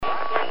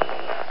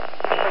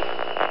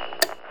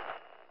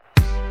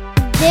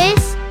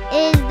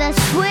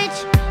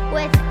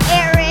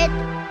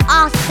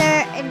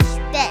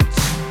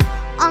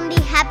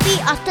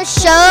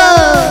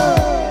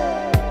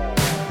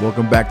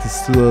Welcome back to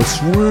Still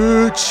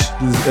Switch.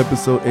 This is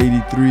episode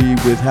 83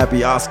 with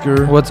Happy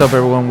Oscar. What's up,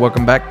 everyone?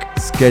 Welcome back.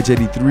 Sketch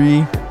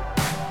 83.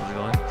 How's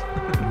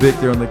it going?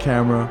 Victor on the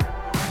camera,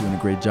 doing a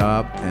great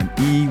job. And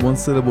E, one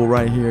syllable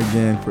right here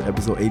again for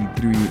episode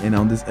 83. And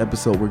on this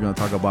episode, we're going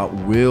to talk about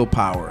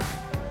willpower.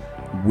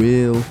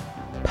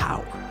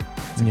 Willpower.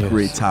 It's a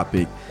great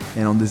topic.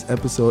 And on this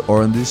episode,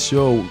 or on this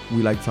show,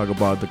 we like to talk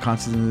about the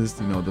consciousness,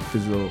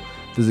 the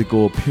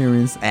physical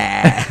appearance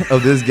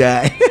of this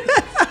guy.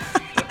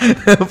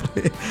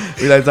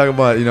 We like to talk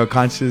about,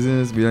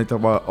 consciousness. We like to talk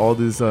about all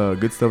this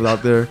good stuff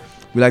out there.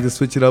 We like to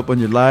switch it up on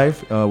your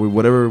life with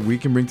whatever we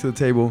can bring to the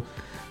table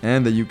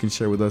and that you can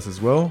share with us as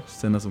well.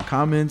 Send us some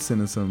comments,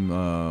 send us some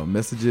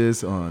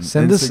messages on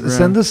Instagram.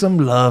 Send us some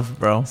love,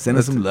 bro. Send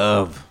us some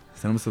love.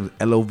 Send us some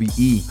LOVE.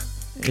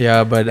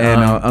 Yeah, but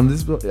and on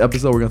this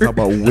episode, we're gonna talk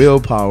about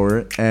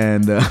willpower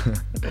and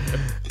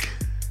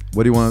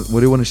what do you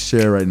want to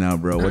share right now,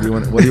 bro? What do you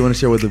want to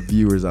share with the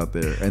viewers out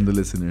there and the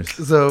listeners?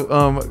 So,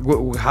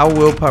 how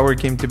willpower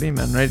came to be,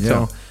 man, right?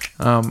 Yeah. So,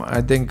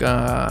 I think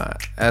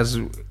as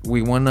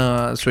we want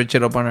to switch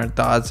it up on our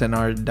thoughts and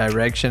our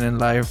direction in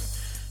life,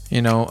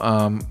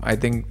 I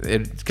think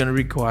it's gonna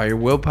require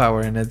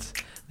willpower, and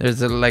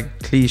there's a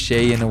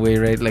cliche in a way,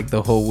 right? Like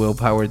the whole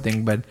willpower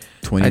thing, but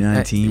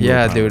 2019.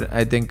 Yeah, dude.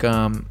 I think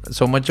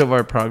so much of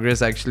our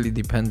progress actually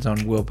depends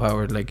on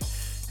willpower.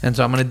 And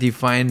so I'm gonna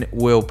define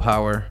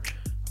willpower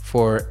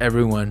for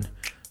everyone.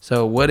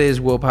 So what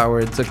is willpower?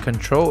 It's a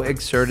control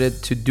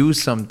exerted to do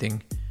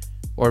something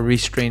or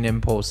restrain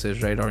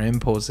impulses, right? Or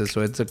impulses.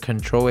 So it's a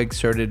control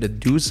exerted to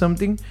do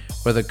something,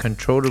 or the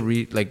control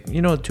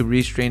to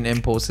restrain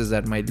impulses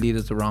that might lead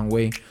us the wrong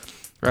way.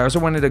 I also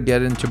wanted to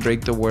get into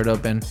break the word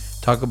up and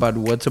talk about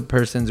what's a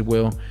person's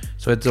will.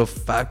 So it's a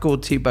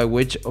faculty by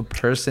which a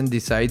person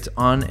decides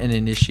on and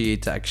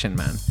initiates action,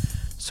 man.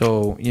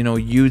 So,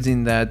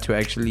 using that to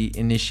actually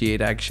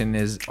initiate action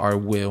is our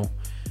will.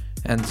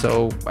 And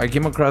so I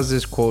came across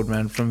this quote,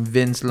 man, from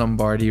Vince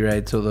Lombardi,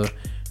 right? So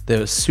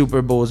the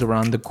Super Bowl's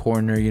around the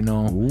corner,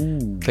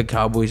 Ooh. The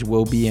Cowboys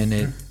will be in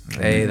it.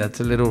 Hey,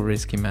 that's a little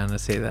risky, man, to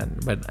say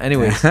that. But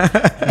anyways,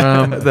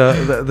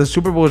 the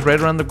Super Bowl is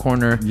right around the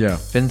corner. Yeah.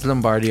 Vince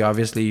Lombardi,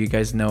 obviously, you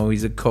guys know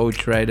he's a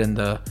coach, right? And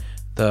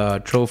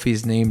the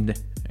trophy's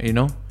named,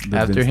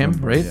 after Vince him,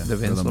 Lombardi, right? yeah, The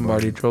Vince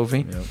Lombardi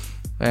trophy. Yep.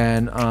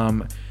 And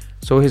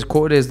so his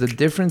quote is, "The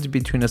difference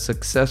between a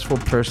successful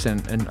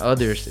person and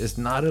others is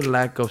not a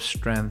lack of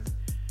strength,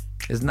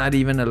 is not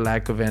even a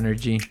lack of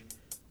energy,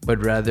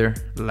 but rather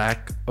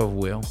lack of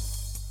will,"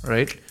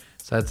 right?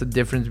 So that's the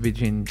difference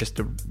between just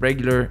a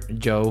regular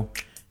Joe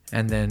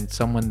and then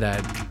someone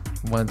that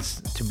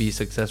wants to be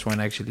successful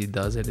and actually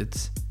does it.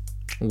 It's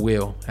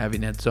will,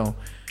 having it. So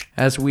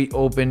as we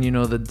open,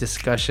 the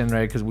discussion,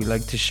 right? Because we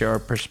like to share our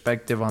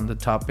perspective on the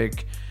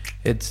topic.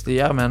 It's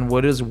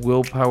what does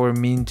willpower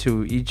mean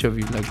to each of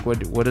you? Like,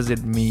 what does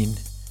it mean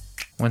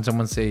when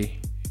someone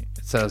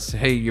says,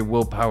 "Hey, your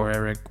willpower,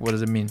 Eric"? What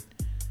does it mean?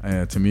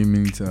 To me, it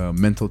means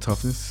mental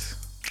toughness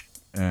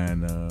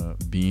and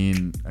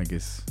being, I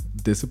guess,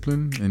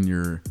 disciplined. And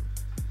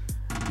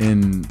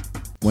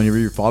whenever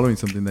you're following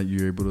something, that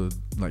you're able to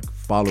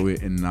follow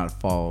it and not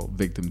fall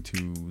victim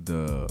to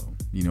the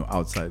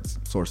outside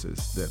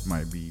sources that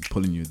might be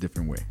pulling you a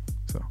different way.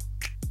 So.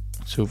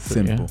 Super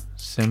Simple. yeah.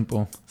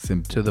 Simple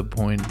To the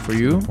point. For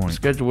you,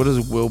 Sketch, what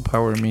does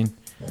willpower mean?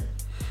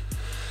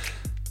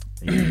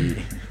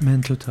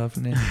 Mental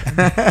toughness.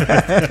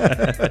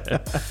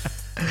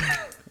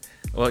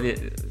 Well,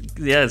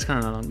 yeah, it's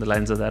kind of along the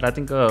lines of that. I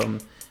think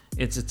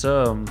it's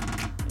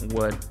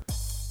what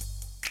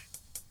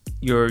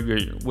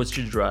what's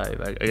your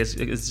drive? I guess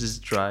it's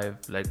just drive.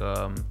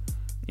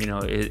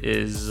 It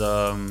is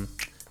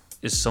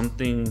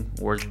something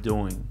worth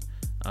doing.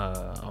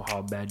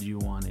 How bad do you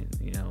want it?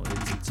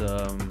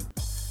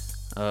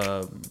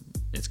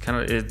 It's kind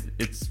of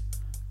it's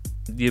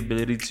the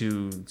ability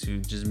to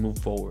just move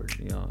forward.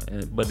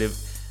 But if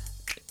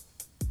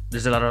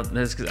there's a lot of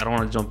this, I don't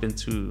want to jump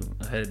into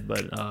ahead,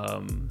 but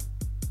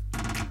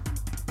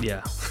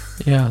yeah.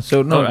 Yeah.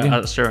 So no.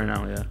 I'll share right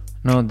now. Yeah.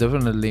 No,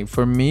 definitely.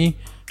 For me,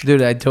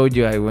 dude, I told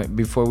you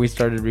before we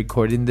started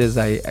recording this.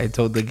 I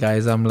told the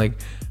guys, I'm like,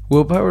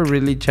 willpower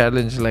really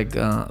challenged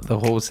the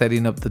whole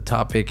setting up the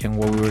topic and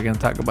what we were gonna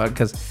talk about,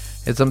 because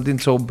it's something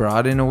so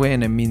broad in a way,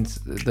 and it means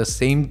the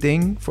same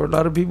thing for a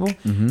lot of people.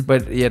 Mm-hmm.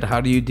 But yet, how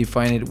do you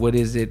define it? What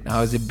is it?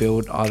 How is it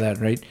built? All that,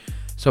 right?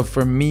 So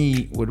for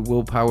me, what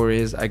willpower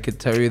is, I could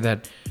tell you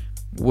that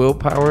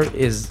willpower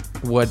is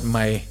what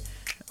my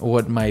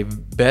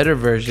better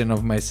version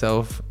of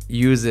myself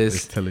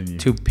uses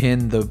to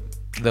pin the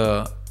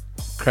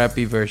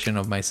crappy version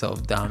of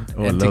myself down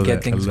and to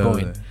get things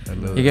going.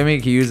 You get me?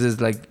 He uses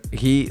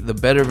the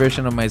better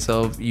version of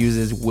myself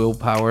uses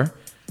willpower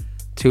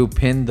to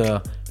pin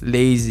the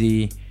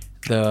lazy,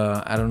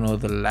 the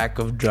lack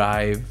of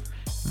drive,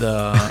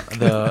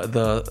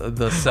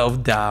 the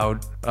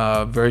self-doubt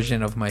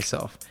version of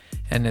myself.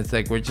 And it's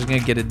like, we're just gonna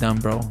get it done,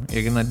 bro.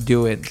 You're gonna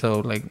do it.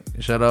 So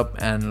shut up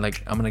and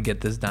I'm gonna get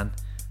this done.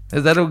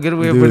 Is that a good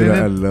way of Dude, putting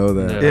I it? love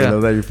that. Yeah. I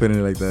love that you're putting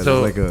it like that.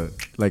 So-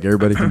 It's like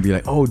everybody can be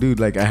like, oh, dude,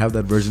 like I have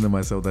that version of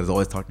myself that's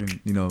always talking,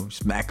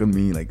 smack on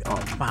me, like, oh,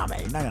 come on,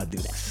 man, you're not gonna do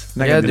that.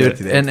 You're not Yeah, gonna do that dude.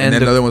 today. And then the-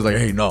 another one's like,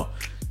 hey, no.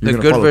 The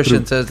good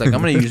version says like,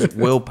 I'm gonna use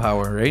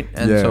willpower, right?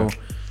 And Yeah. so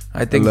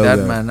I think love that,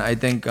 that. man, I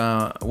think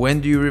when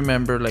do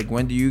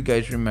you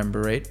guys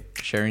remember, right?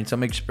 Sharing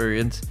some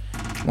experience.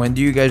 When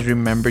do you guys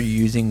remember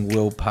using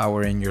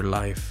willpower in your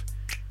life?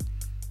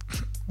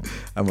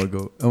 I'm gonna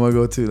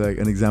go to like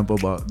an example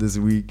about this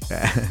week.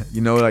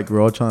 Like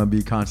we're all trying to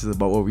be conscious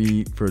about what we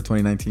eat for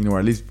 2019, or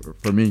at least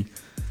for me.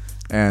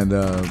 And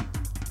a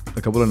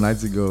couple of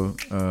nights ago,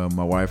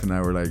 my wife and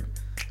I were like,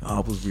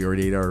 oh, we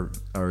already ate our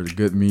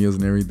good meals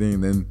and everything.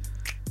 And then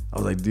I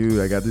was like, dude,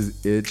 I got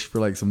this itch for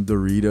like some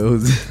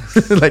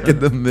Doritos, like in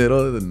the middle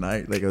of the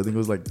night. Like I think it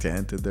was like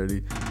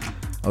 10:30.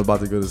 I was about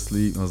to go to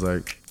sleep. I was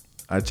like,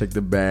 I checked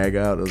the bag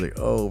out. I was like,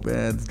 oh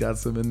man, it's got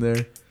some in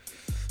there.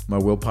 My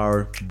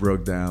willpower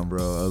broke down,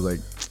 bro. I was like,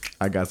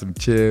 I got some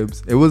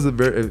chips. It was a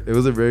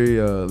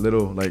very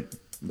little, like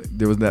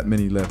there wasn't that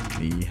many left.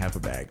 Maybe half a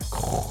bag.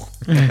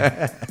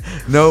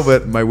 No,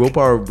 but my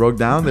willpower broke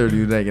down there,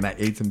 dude. Like, and I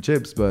ate some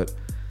chips, but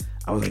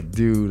I was like,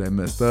 dude, I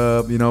messed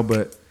up,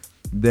 But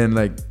then,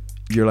 like,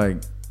 you're like,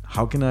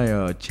 how can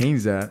I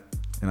change that?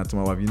 And I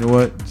told my wife, you know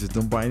what? Just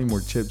don't buy any more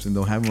chips and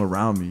don't have them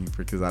around me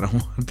because I don't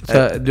want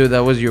that. So, dude, that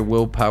was your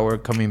willpower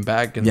coming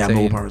back and Yeah, my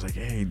saying, willpower was like,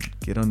 hey,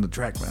 get on the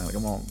track, man. Like,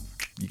 come on.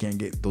 You can't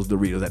get those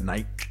Doritos at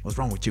night. What's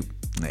wrong with you?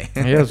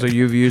 yeah, so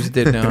you've used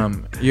it.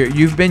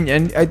 You've been,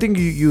 and I think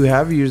you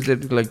have used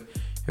it. Like,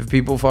 if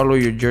people follow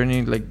your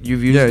journey, like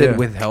you've used it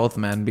with health,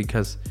 man,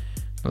 because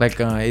like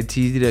it's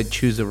easy to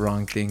choose the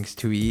wrong things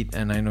to eat,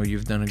 and I know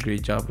you've done a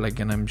great job. Like,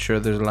 and I'm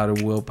sure there's a lot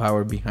of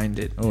willpower behind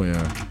it. Oh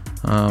yeah.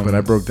 But I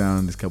broke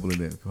down this couple of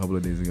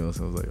days ago,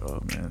 so I was like, oh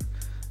man.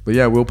 But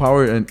yeah,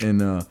 willpower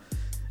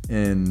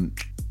in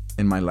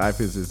my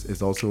life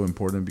is also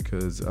important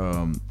because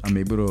I'm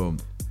able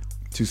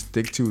to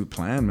stick to a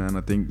plan, man.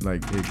 I think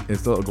like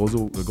it goes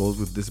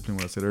with discipline.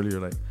 What I said earlier,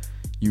 like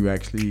you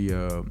actually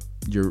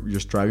you're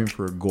striving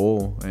for a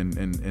goal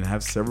and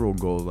have several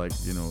goals, like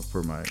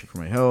for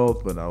my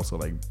health, but also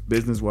like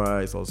business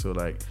wise, also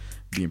like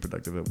being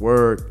productive at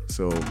work.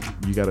 So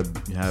you gotta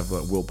have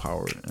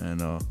willpower,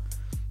 and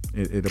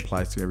it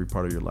applies to every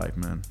part of your life,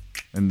 man.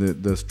 And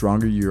the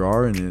stronger you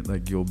are in it,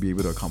 like you'll be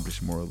able to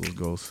accomplish more of those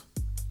goals.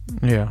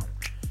 Yeah.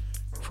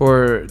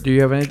 Do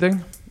you have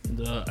anything?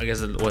 I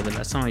guess the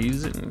last time I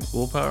used it,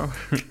 willpower,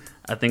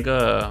 I think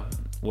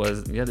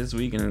was this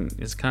week, and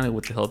it's kind of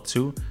with the health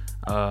too.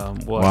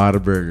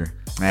 Whataburger.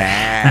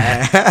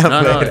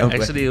 No,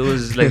 actually it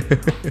was like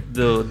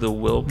the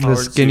willpower.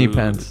 The skinny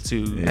pants.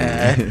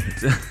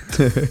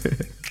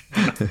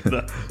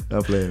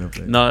 I'm playing.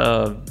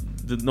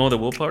 The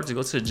willpower to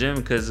go to the gym,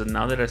 because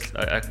now that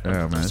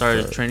I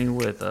started training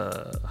with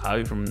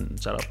Javi from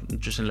Shout Out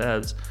Nutrition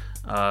Labs.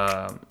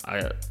 I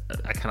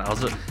kind of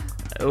also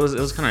it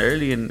was kind of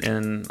early,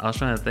 and I was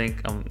trying to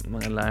think. I'm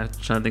not gonna lie,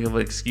 trying to think of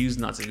an excuse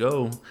not to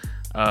go.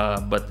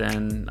 But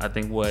then I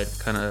think what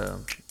kind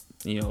of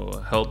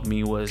helped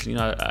me was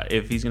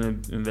if he's gonna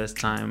invest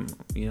time,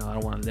 I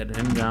don't want to let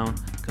him down,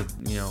 because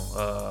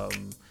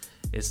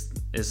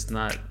it's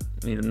not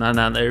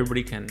not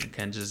everybody can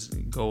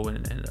just go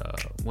and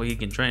he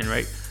can train,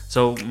 right?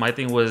 So my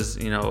thing was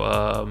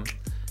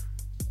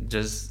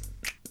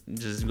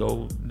just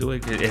go do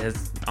it. It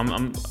has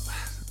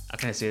I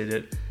can't say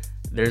it.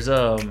 There's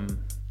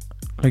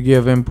like you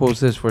have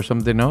impulses for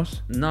something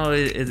else. No,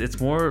 it's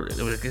more.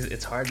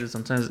 It's hard to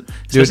sometimes,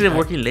 especially if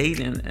working late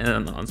and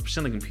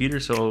especially on the computer.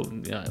 So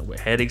with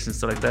headaches and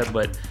stuff like that.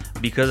 But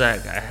because I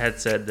had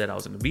said that I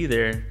was going to be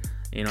there,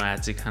 I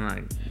had to kind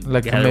of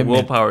like had the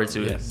willpower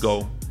to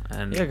go.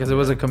 And yeah, because it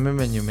was a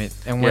commitment you made,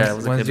 and it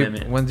was a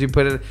commitment.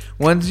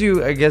 once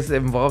you I guess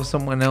involve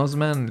someone else,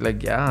 man,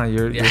 like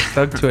you're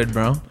stuck to it,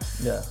 bro.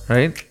 Yeah.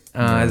 Right.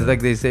 It's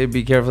like they say,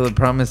 be careful of the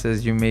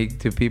promises you make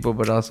to people,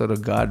 but also to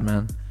God,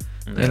 man.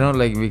 Yeah.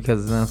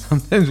 Because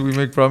sometimes we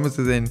make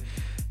promises and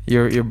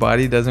your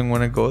body doesn't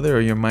want to go there,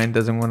 or your mind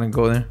doesn't want to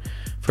go there.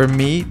 For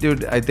me,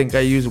 dude, I think I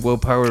used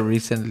willpower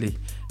recently,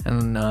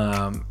 and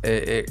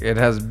it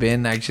has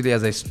been actually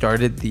as I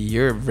started the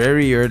year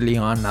very early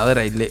on. Now that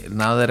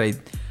I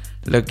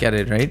look at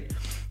it, right,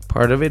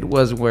 part of it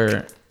was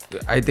where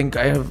I think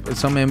I have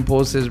some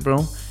impulses,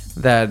 bro,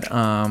 that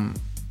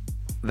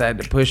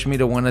push me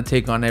to want to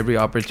take on every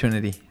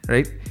opportunity,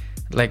 right?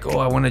 Like,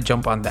 I want to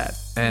jump on that,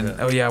 and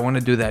I want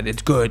to do that.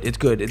 It's good,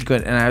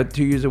 and I have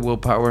to use the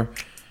willpower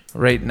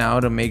right now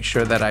to make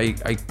sure that I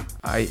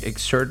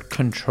exert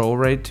control,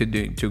 right, to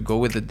go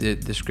with the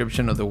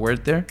description of the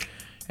word there,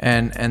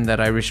 and that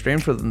I restrain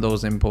from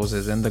those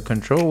impulses. And the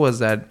control was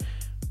that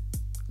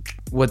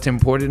what's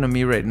important to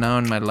me right now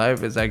in my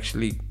life is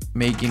actually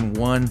making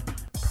one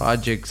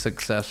project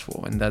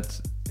successful, and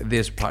that's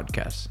this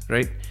podcast,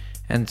 right?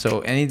 And so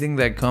anything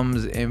that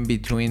comes in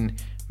between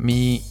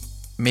me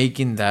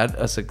making that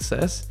a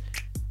success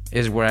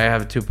is where I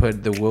have to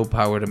put the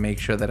willpower to make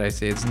sure that I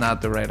say it's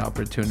not the right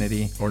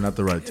opportunity or not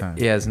the right time.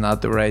 Yeah, it's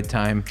not the right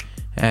time.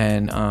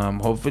 And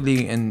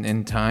hopefully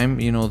in time,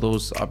 you know,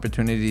 those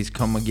opportunities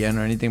come again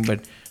or anything.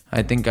 But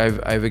I think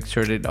I've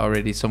exerted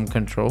already some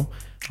control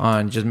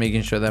on just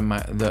making sure that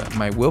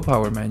my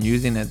willpower, man,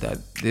 using it, that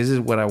this is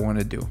what I want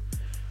to do,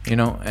 you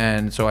know.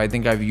 And so I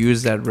think I've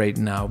used that right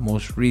now,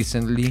 most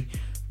recently,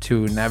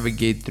 to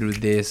navigate through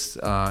this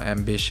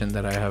ambition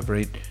that I have,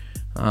 right?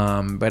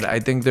 But I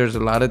think there's a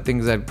lot of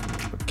things that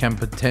can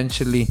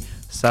potentially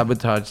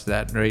sabotage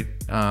that, right?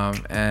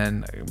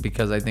 And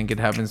because I think it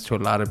happens to a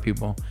lot of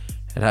people.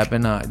 It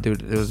happened, dude,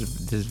 there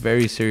was this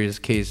very serious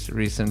case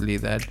recently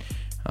that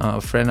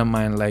a friend of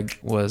mine like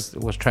was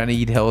trying to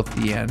eat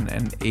healthy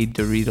and ate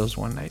Doritos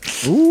one night.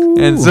 Ooh.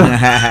 And so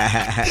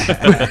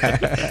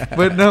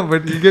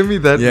but you get me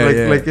that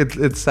like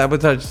it's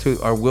sabotage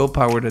to our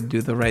willpower to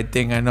do the right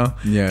thing, I know.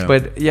 Yeah.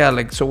 But yeah,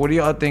 like, so what do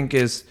y'all think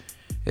is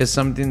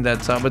something that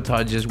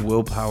sabotages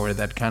willpower,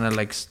 that kind of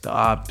like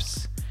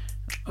stops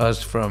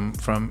us from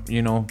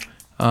you know,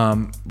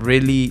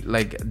 really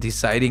like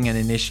deciding and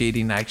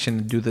initiating action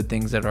to do the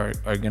things that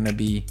are gonna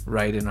be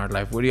right in our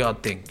life? What do y'all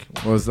think?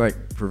 Well, it's like,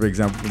 for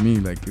example, for me,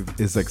 like if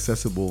it's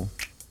accessible,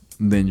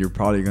 then you're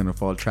probably gonna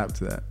fall trapped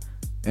to that.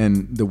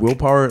 And the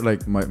willpower,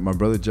 like my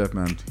brother Jeff,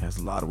 man, he has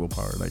a lot of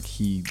willpower. Like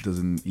he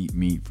doesn't eat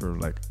meat for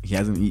he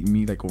hasn't eaten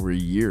meat like over a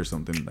year or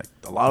something, like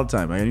a lot of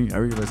time. I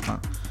realize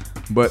time,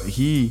 but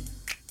he's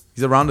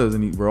around us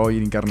and we're all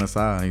eating carne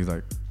asada, and he's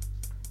like,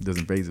 it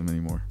doesn't faze him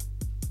anymore.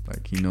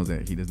 Like he knows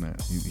that he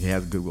doesn't. He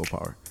has good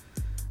willpower.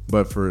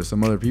 But for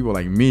some other people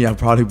like me, I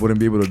probably wouldn't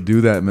be able to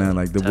do that, man.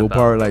 Like the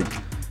willpower, like,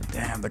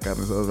 damn, the carne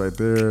asada is right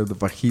there. The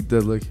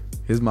fajitas, look,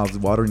 his mouth's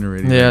watering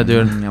already. Yeah,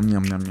 dude. Yum,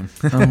 yum, yum, yum.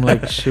 I'm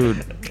like, shoot.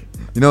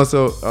 You know,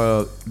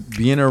 so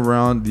being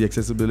around the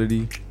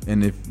accessibility,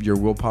 and if your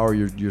willpower,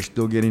 you're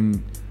still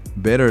getting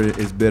better,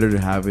 it's better to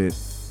have it,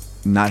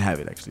 not have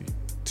it actually,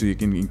 so you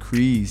can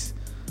increase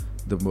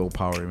the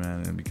willpower,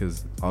 man. And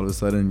because all of a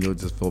sudden you'll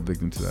just fall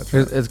victim to that.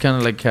 It's kind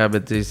of like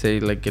habits. They say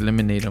like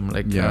eliminate them,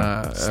 like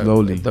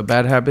slowly. The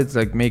bad habits,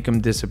 like make them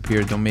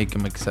disappear. Don't make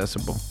them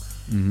accessible.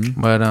 Mm-hmm.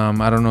 But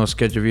I don't know,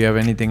 Sketch, if you have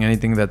anything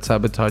that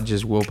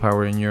sabotages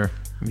willpower in your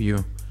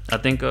view. I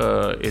think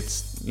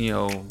it's, you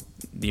know,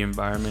 the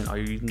environment. Are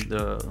you in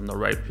the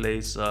right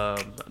place?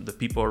 The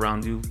people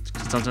around you.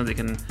 Sometimes they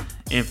can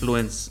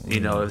influence. You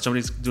know, if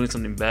somebody's doing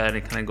something bad,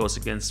 it kind of goes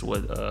against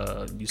what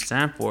you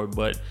stand for.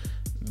 But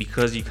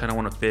because you kind of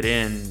want to fit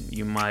in,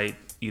 you might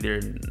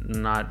either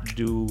not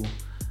do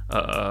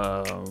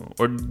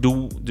or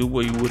do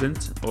what you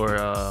wouldn't, or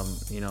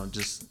you know,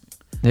 just.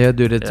 Yeah,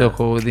 dude, it's a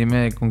whole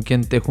dime con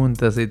quién te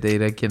juntas y te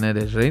dirá quién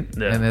eres, right?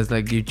 Yeah. And it's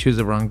like you choose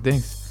the wrong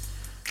things.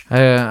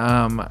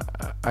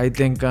 I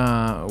think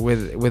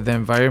with the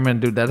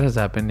environment, dude, that has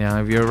happened.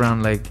 Yeah, if you're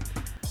around like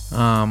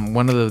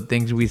one of the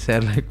things we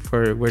said, like,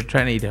 we're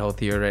trying to eat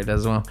healthier, right,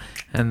 as well.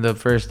 And the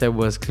first step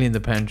was clean the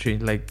pantry.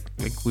 Like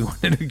we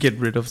wanted to get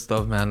rid of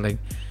stuff, man. Like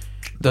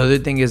the other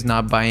thing is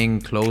not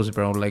buying clothes,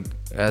 bro. Like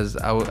as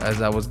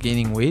I was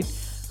gaining weight,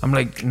 I'm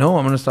like, no,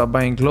 I'm gonna stop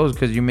buying clothes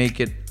because you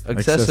make it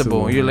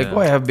accessible. You're like, oh,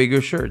 I have bigger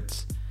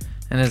shirts,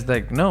 and it's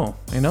like, no,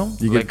 you know,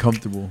 you like, get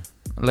comfortable.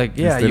 Like,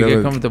 yeah, you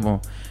get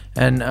comfortable.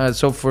 And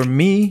so for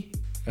me,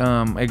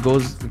 it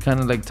goes kind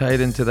of like tied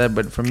into that.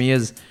 But for me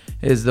is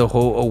the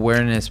whole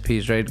awareness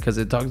piece, right? Because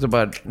it talks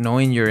about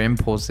knowing your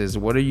impulses.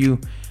 What are you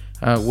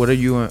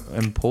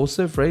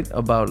impulsive, right?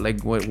 About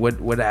like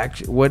what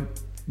action, what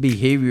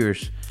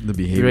behaviors, the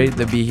behavior, right?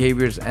 The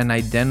behaviors, and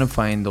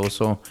identifying those.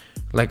 So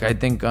like, I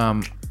think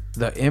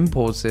the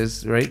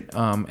impulses, right,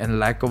 and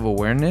lack of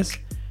awareness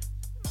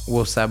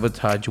will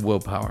sabotage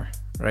willpower,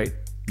 right?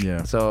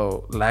 Yeah.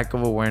 So lack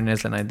of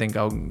awareness, and I think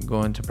I'll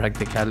go into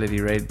practicality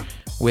right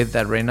with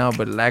that right now.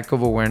 But lack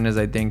of awareness,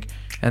 I think,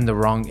 and the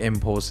wrong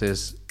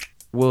impulses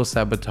will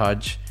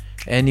sabotage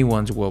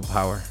anyone's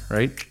willpower,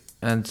 right?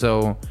 And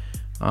so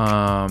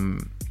I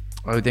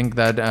think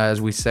that as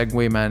we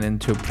segue, man,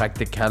 into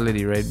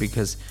practicality, right?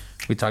 Because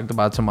we talked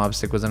about some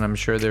obstacles, and I'm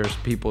sure there's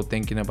people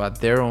thinking about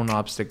their own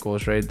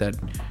obstacles, right, that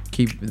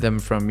keep them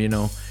from, you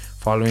know,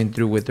 following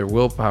through with their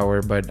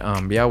willpower. But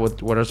yeah,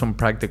 what are some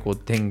practical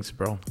things,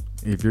 bro?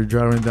 If you're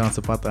driving down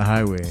Zapata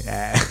Highway,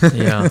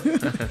 yeah,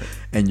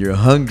 and you're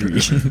hungry,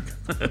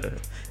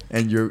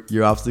 and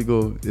your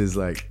obstacle is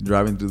like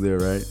driving through there,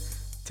 right?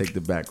 Take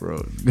the back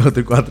road. Go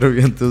to Cuatro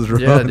Vientos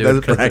Road. Yeah,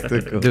 dude, that's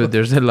practical. Dude,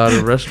 there's a lot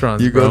of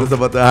restaurants. You bro. go to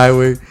Zapata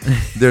Highway.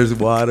 There's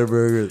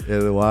Whataburger,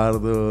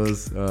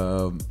 Eduardo's,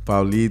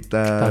 Paulitas,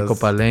 Taco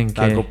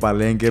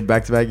Palenque,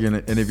 back to back.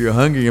 And if you're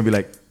hungry, you'll be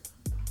like,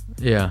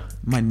 yeah,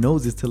 my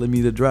nose is telling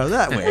me to drive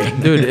that way.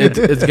 Dude,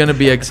 it's gonna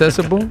be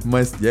accessible.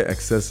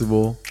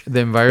 Accessible. The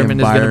environment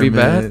is gonna be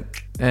bad,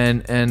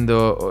 and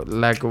the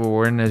lack of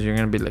awareness, you're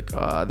gonna be like,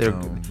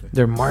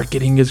 their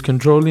marketing is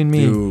controlling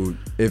me. Dude,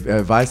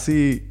 if I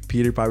see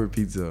Peter Piper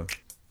Pizza,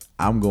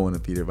 I'm going to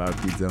Peter Piper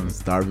Pizza. I'm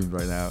starving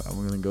right now.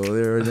 I'm gonna go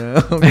there right now.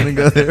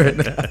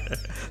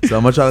 So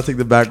I'm gonna try to take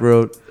the back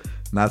road,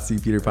 not see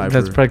Peter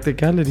Piper. That's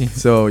practicality.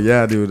 So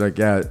yeah, dude, like,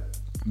 yeah,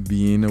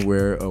 being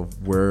aware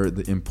of where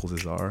the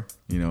impulses are,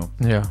 you know,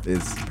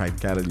 is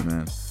practicality,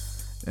 man.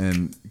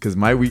 And because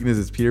my weakness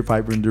is Peter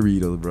Piper and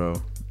Doritos, bro.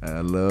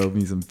 I love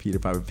me some Peter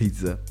Piper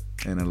pizza,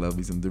 and I love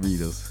me some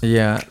Doritos.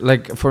 Yeah,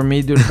 like for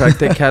me, dude,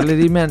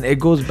 practicality, man, it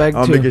goes back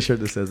I'll to... make a shirt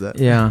that says that.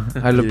 Yeah,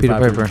 I love Peter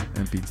Piper.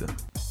 And pizza.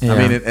 Yeah.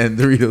 I mean, and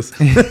Doritos.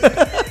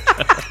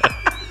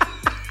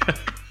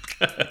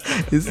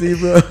 You see,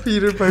 bro?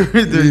 Peter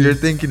Piper, dude, you're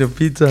thinking of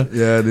pizza.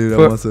 Yeah, dude, I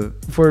want to.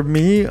 For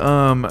me,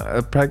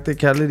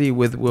 practicality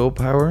with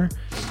willpower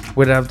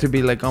would have to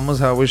be like almost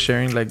how I was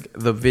sharing, like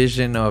the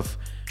vision of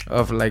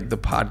like the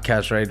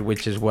podcast, right?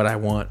 Which is what I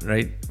want,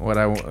 right? What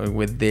I want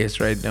with this,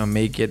 right?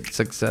 Make it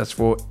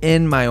successful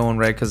in my own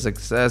right, because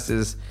success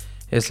is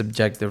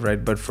subjective,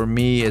 right? But for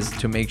me, is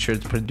to make sure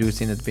it's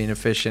producing, it's being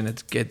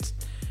efficient, it's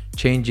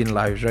changing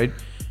lives, right?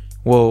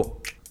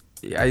 Well,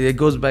 it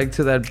goes back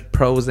to that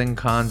pros and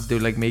cons,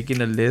 dude. Like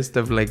making a list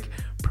of like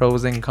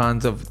pros and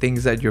cons of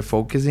things that you're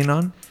focusing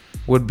on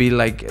would be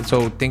like,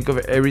 so think of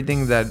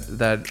everything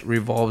that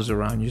revolves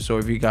around you. So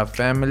if you got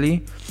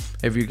family,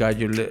 if you got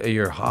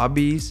your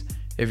hobbies,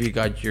 if you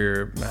got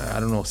your I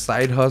don't know,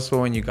 side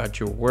hustle, and you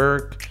got your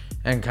work,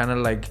 and kind of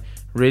like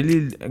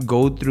really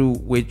go through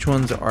which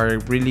ones are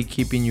really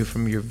keeping you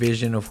from your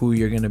vision of who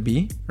you're gonna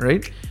be,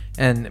 right?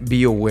 And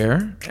be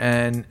aware,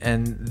 and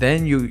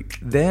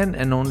then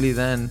and only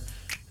then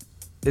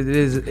it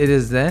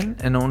is then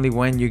and only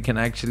when you can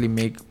actually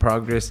make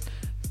progress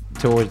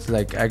towards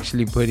like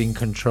actually putting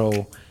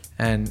control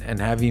and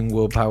having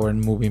willpower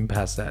and moving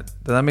past that.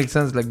 Does that make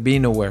sense? Like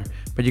being aware,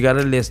 but you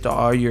gotta list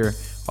all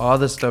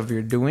the stuff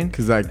you're doing.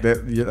 Cause like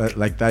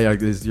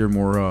that, you're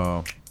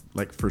more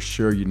like for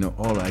sure, you know,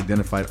 I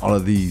identified all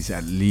of these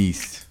at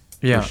least.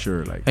 Yeah, for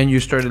sure. Like, and you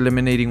start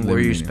eliminating where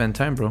you spend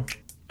time, bro.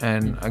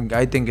 And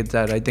I think it's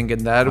that. I think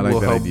that will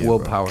help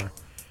willpower,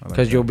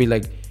 because you'll be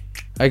like,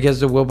 I guess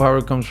the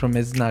willpower comes from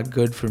it's not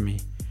good for me.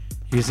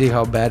 You see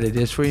how bad it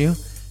is for you,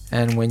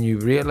 and when you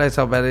realize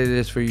how bad it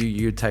is for you,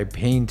 you type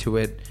pain to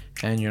it,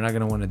 and you're not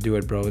gonna want to do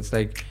it, bro. It's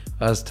like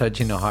us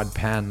touching a hot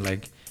pan.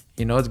 Like,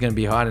 you know it's gonna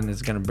be hot and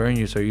it's gonna burn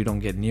you, so you don't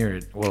get near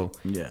it. Well,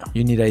 yeah,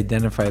 you need to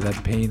identify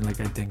that pain. Like,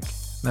 I think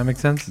that makes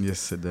sense.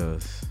 Yes, it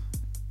does.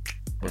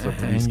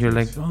 And you're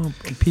like, oh,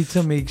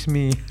 pizza makes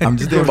me. I'm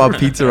just thinking about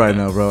pizza right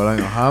now, bro.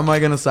 Like, how am I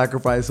gonna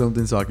sacrifice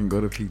something so I can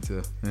go to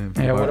pizza?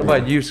 Yeah. What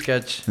about you,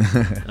 Sketch?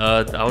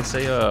 I would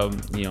say,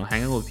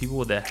 hanging with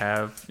people that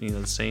have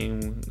the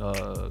same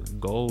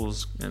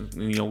goals, and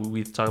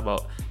we talk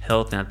about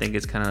health, and I think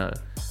it's kind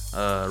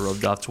of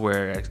rubbed off to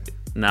where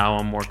now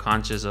I'm more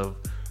conscious of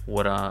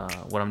what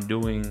I'm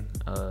doing,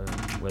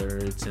 whether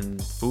it's in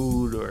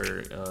food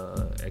or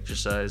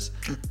exercise,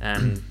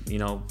 and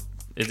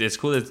it's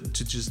cool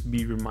to just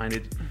be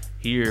reminded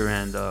here,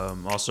 and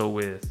also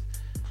with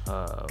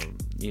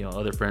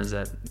other friends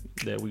that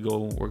we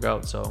go work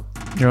out. So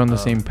you're on the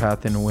same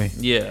path in a way.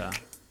 Yeah,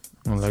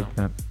 I like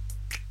that.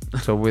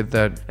 So with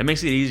that, it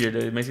makes it easier.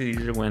 It makes it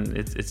easier when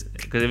it's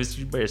because if it's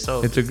by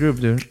yourself, it's a group,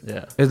 dude.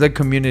 Yeah, it's like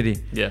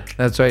community. Yeah,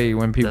 that's why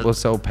when people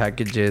sell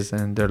packages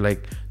and they're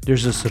like,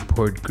 "There's a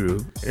support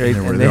group," right?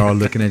 And they're all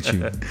looking at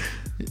you.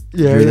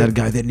 Yeah, you're that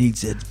guy that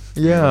needs it.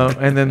 Yeah,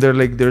 and then they're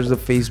like, "There's a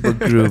Facebook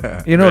group,"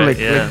 like,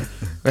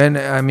 and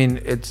I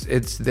mean,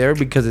 it's there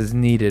because it's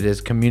needed.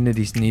 It's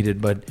community's needed,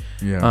 but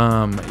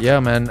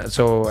man.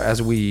 So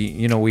as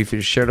we,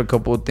 we've shared a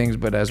couple of things,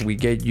 but as we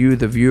get you,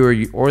 the viewer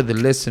or the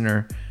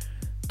listener,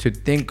 to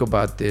think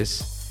about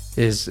this,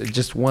 is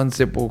just one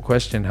simple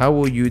question: how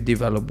will you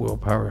develop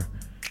willpower?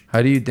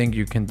 How do you think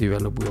you can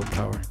develop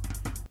willpower?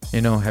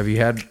 Have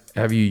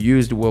you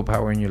used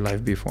willpower in your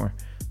life before?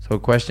 So the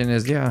question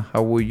is,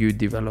 how will you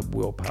develop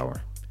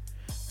willpower?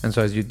 And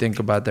so as you think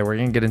about that, we're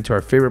going to get into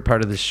our favorite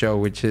part of the show,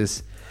 which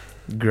is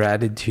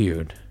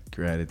gratitude.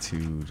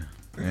 Gratitude.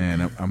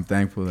 And I'm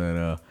thankful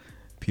that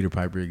Peter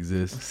Piper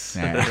exists.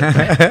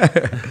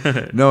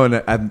 No,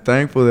 and I'm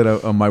thankful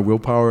that my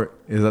willpower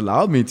has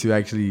allowed me to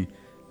actually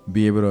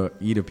be able to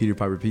eat a Peter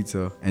Piper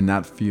pizza and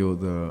not feel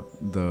the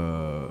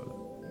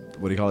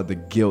what do you call it, the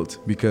guilt,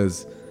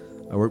 because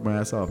I work my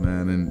ass off,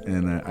 man,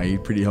 and I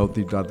eat pretty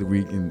healthy throughout the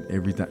week, and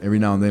every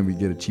now and then we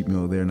get a cheap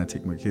meal there, and I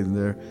take my kids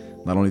there.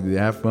 Not only do they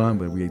have fun,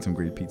 but we ate some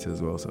great pizza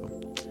as well. So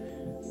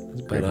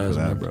it's grateful for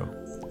that, bro.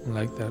 I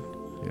like that.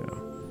 Yeah.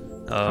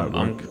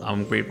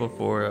 I'm grateful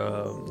for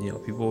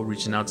people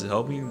reaching out to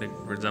help me. Like,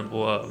 for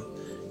example,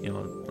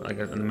 like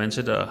I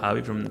mentioned,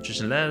 Javi from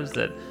Nutrition Labs.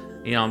 That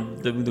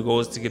the goal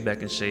is to get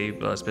back in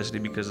shape, especially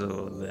because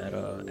of that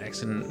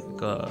accident.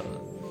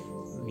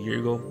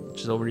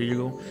 Just over a year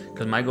ago,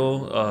 because my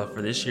goal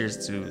for this year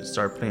is to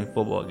start playing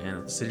football again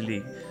at the City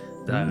League.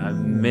 I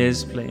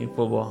miss playing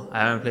football. I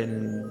haven't played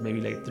in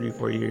maybe like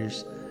 3-4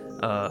 years.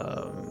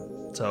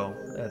 So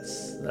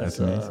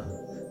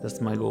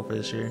that's my goal for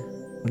this year,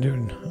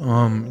 dude.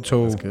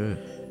 So that's good.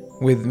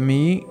 With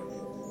me,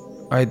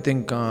 I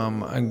think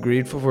I'm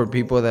grateful for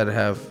people that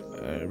have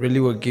really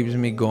what keeps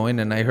me going.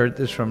 And I heard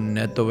this from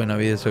Neto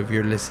Benavides. So if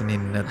you're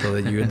listening, Neto,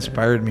 that you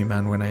inspired me,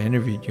 man, when I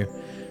interviewed you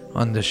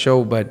on the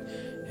show. But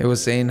it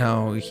was saying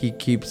how he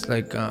keeps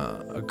like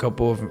a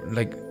couple of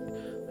like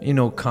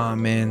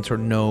comments or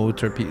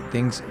notes or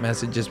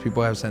messages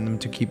people have sent them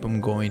to keep them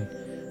going,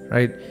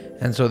 right?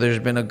 And so there's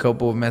been a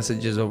couple of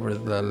messages over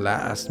the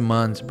last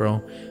months,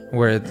 bro,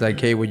 where it's like,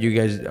 hey, what you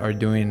guys are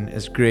doing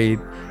is great.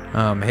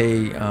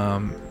 Hey,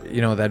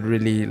 that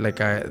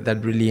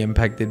really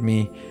impacted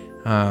me.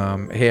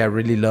 Hey, I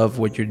really love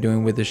what you're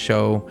doing with the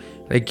show.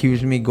 Like,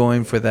 keeps me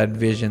going for that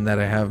vision that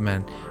I have,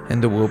 man.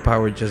 And the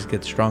willpower just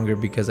gets stronger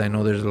because I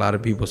know there's a lot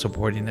of people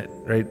supporting it,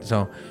 right?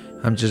 So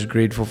I'm just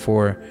grateful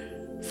for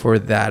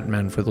that,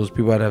 man, for those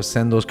people that have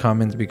sent those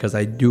comments, because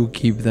I do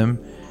keep them.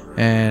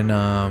 And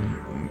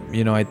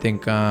I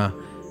think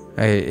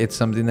it's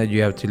something that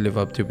you have to live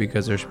up to,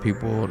 because there's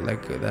people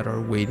like that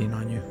are waiting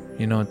on you,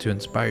 to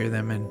inspire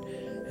them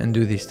and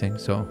do these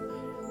things. So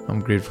I'm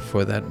grateful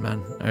for that,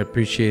 man. I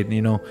appreciate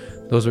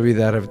those of you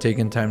that have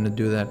taken time to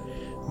do that.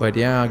 But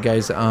yeah,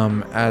 guys,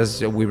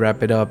 as we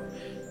wrap it up,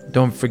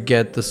 don't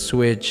forget the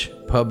Switch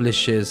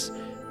publishes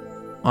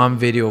on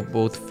video,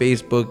 both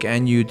Facebook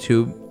and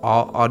YouTube,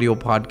 all audio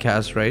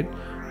podcasts, right?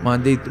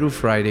 Monday through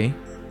Friday.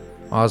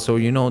 Also,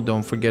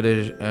 don't forget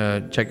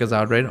to check us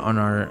out, right, on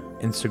our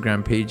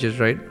Instagram pages,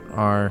 right?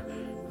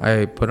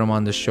 I put them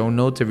on the show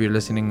notes if you're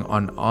listening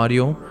on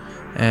audio,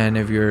 and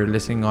if you're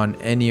listening on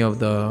any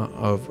of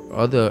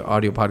other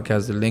audio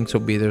podcasts, the links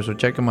will be there, so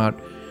check them out.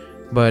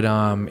 But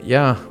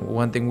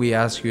one thing we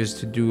ask you is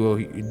to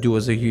do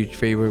us a huge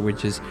favor,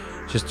 which is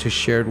just to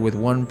share it with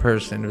one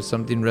person. If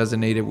something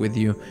resonated with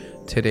you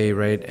today,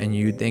 right, and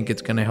you think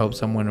it's gonna help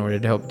someone or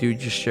it helped you,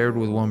 just share it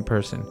with one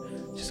person.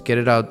 Just get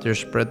it out there,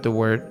 spread the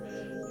word,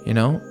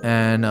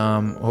 and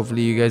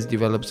hopefully you guys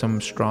develop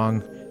some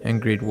strong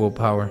and great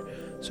willpower.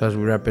 So as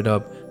we wrap it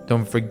up,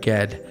 don't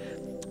forget,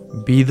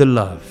 be the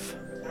love,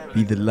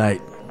 be the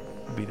light,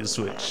 be the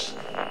switch.